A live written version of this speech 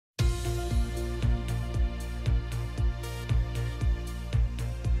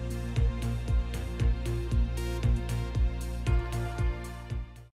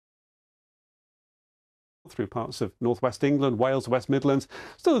through parts of northwest England, Wales, West Midlands.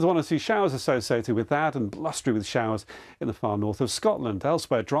 Still there's 1 or 2 showers associated with that, and blustery with showers in the far north of Scotland.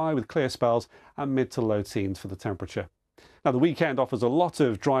 Elsewhere dry with clear spells and mid to low teens for the temperature. Now, the weekend offers a lot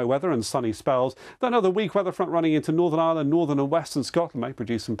of dry weather and sunny spells. Then another weak weather front running into Northern Ireland, northern and western Scotland may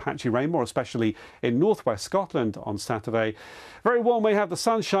produce some patchy rain, more especially in northwest Scotland on Saturday. Very warm, we have the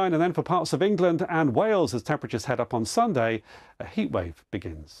sunshine, and then for parts of England and Wales as temperatures head up on Sunday, a heat wave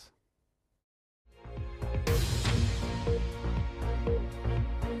begins.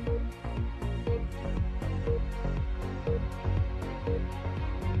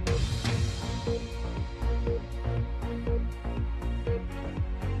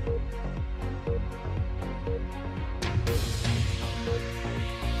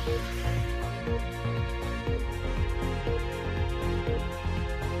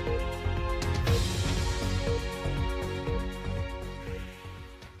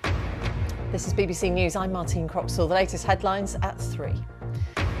 This is BBC News. I'm Martine Croxall. The latest headlines at 3.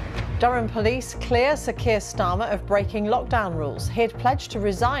 Durham police clear Sir Keir Starmer of breaking lockdown rules. He'd pledged to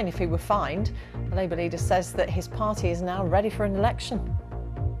resign if he were fined. The Labour leader says that his party is now ready for an election.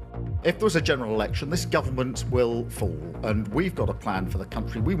 If there was a general election, this government will fall, and we've got a plan for the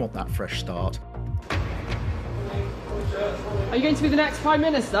country. We want that fresh start. Are you going to be the next Prime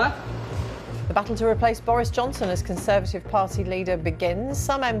Minister? The battle to replace Boris Johnson as Conservative Party leader begins.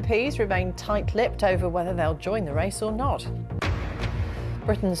 Some MPs remain tight-lipped over whether they'll join the race or not.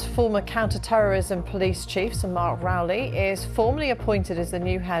 Britain's former counter-terrorism police chief, Sir Mark Rowley, is formally appointed as the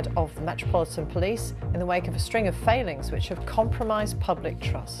new head of the Metropolitan Police in the wake of a string of failings which have compromised public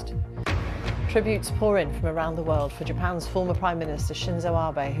trust. Tributes pour in from around the world for Japan's former Prime Minister Shinzo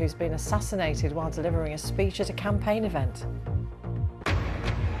Abe, who's been assassinated while delivering a speech at a campaign event.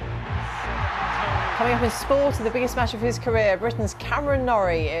 Coming up in sport, in the biggest match of his career, Britain's Cameron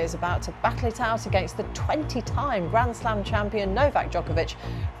Norrie is about to battle it out against the 20-time Grand Slam champion Novak Djokovic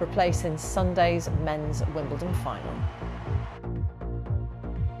for a place in Sunday's men's Wimbledon final.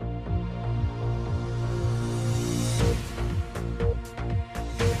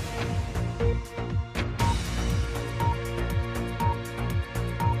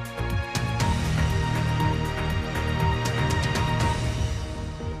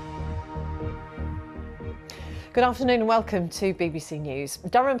 Good afternoon and welcome to BBC News.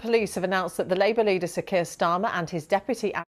 Durham police have announced that the Labour leader Sir Keir Starmer and his deputy